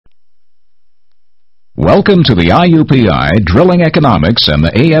Welcome to the IUPI Drilling Economics and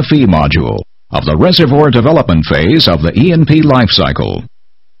the AFE module of the Reservoir Development phase of the E&P life cycle.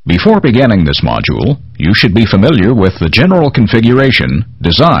 Before beginning this module, you should be familiar with the general configuration,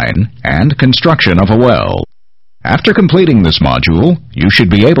 design, and construction of a well. After completing this module, you should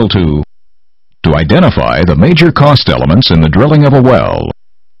be able to identify the major cost elements in the drilling of a well,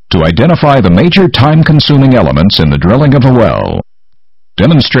 to identify the major time-consuming elements in the drilling of a well,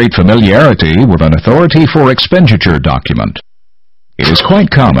 demonstrate familiarity with an authority for expenditure document. It is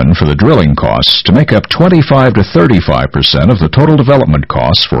quite common for the drilling costs to make up 25 to 35% of the total development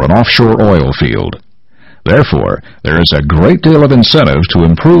costs for an offshore oil field. Therefore, there is a great deal of incentive to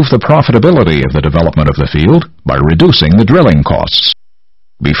improve the profitability of the development of the field by reducing the drilling costs.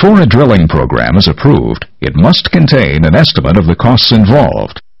 Before a drilling program is approved, it must contain an estimate of the costs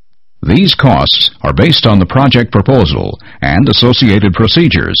involved. These costs are based on the project proposal and associated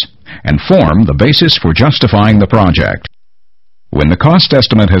procedures and form the basis for justifying the project. When the cost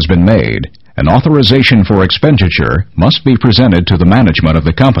estimate has been made, an authorization for expenditure must be presented to the management of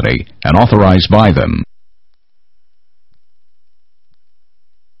the company and authorized by them.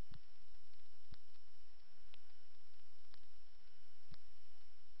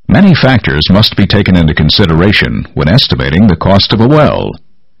 Many factors must be taken into consideration when estimating the cost of a well.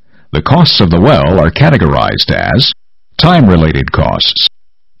 The costs of the well are categorized as time-related costs,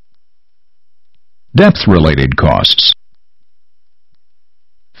 depth-related costs,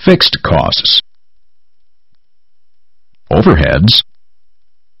 fixed costs, overheads,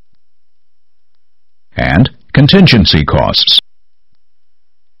 and contingency costs.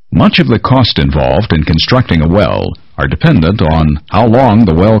 Much of the cost involved in constructing a well are dependent on how long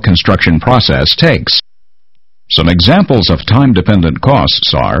the well construction process takes. Some examples of time-dependent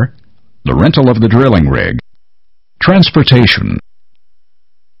costs are the rental of the drilling rig, transportation,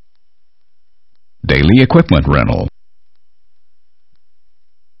 daily equipment rental,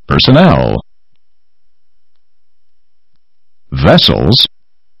 personnel, vessels,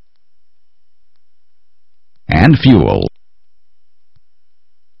 and fuel.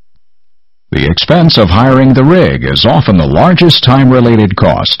 The expense of hiring the rig is often the largest time-related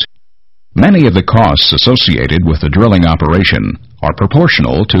cost. Many of the costs associated with the drilling operation are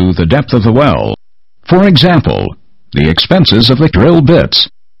proportional to the depth of the well. For example, the expenses of the drill bits,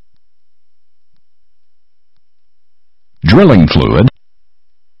 drilling fluid,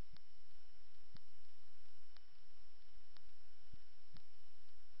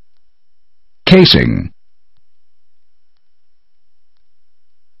 casing,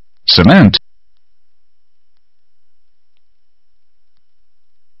 cement,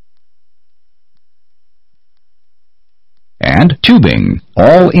 and tubing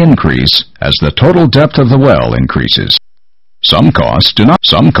all increase as the total depth of the well increases. Some costs do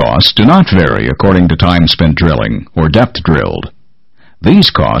not vary according to time spent drilling or depth drilled. These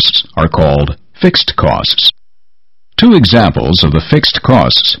costs are called fixed costs. Two examples of the fixed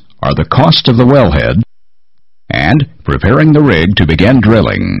costs are the cost of the wellhead and preparing the rig to begin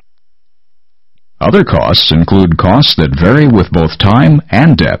drilling. Other costs include costs that vary with both time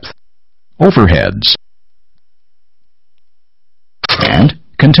and depth, overheads, and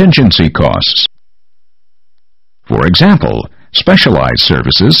contingency costs. For example, specialized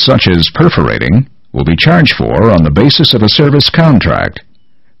services such as perforating will be charged for on the basis of a service contract,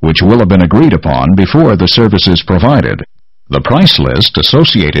 which will have been agreed upon before the service is provided. The price list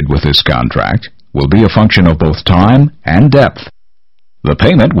associated with this contract will be a function of both time and depth. The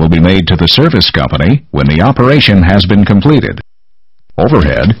payment will be made to the service company when the operation has been completed.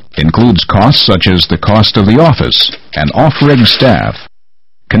 Overhead includes costs such as the cost of the office and off-rig staff.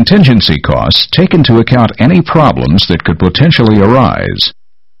 Contingency costs take into account any problems that could potentially arise.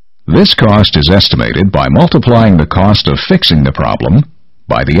 This cost is estimated by multiplying the cost of fixing the problem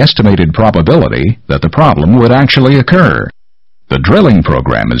by the estimated probability that the problem would actually occur. The drilling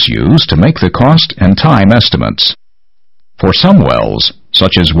program is used to make the cost and time estimates. For some wells,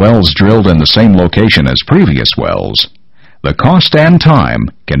 such as wells drilled in the same location as previous wells, the cost and time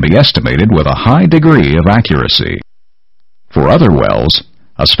can be estimated with a high degree of accuracy. For other wells,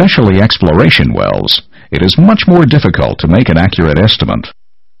 especially exploration wells, it is much more difficult to make an accurate estimate.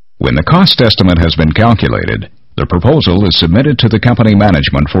 When the cost estimate has been calculated, the proposal is submitted to the company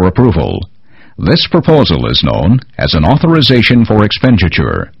management for approval. This proposal is known as an authorization for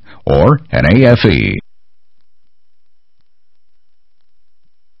expenditure, or an AFE.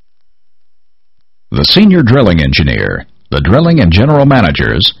 The senior drilling engineer, the drilling and general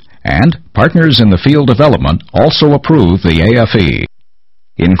managers, and partners in the field development also approve the AFE.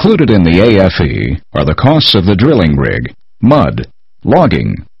 Included in the AFE are the costs of the drilling rig, mud,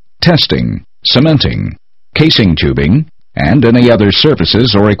 logging, testing, cementing, casing tubing, and any other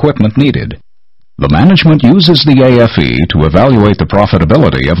services or equipment needed. The management uses the AFE to evaluate the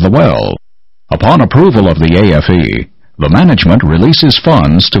profitability of the well. Upon approval of the AFE, the management releases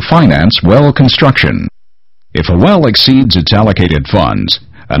funds to finance well construction. If a well exceeds its allocated funds,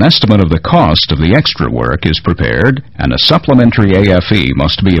 an estimate of the cost of the extra work is prepared and a supplementary AFE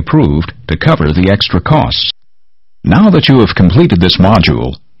must be approved to cover the extra costs. Now that you have completed this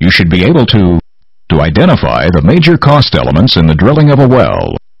module, you should be able to identify the major cost elements in the drilling of a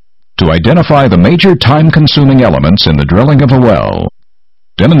well, to identify the major time-consuming elements in the drilling of a well,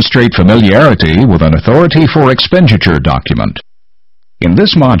 demonstrate familiarity with an authority for expenditure document. In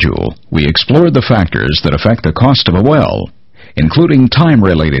this module, we explored the factors that affect the cost of a well, including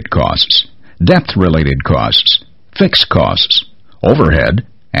time-related costs, depth-related costs, fixed costs, overhead,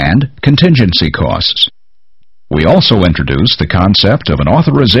 and contingency costs. We also introduced the concept of an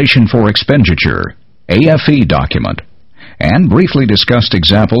authorization for expenditure, AFE document, and briefly discussed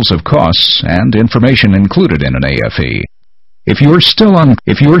examples of costs and information included in an AFE. If you're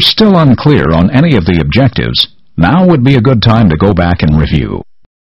still unclear on any of the objectives, now would be a good time to go back and review.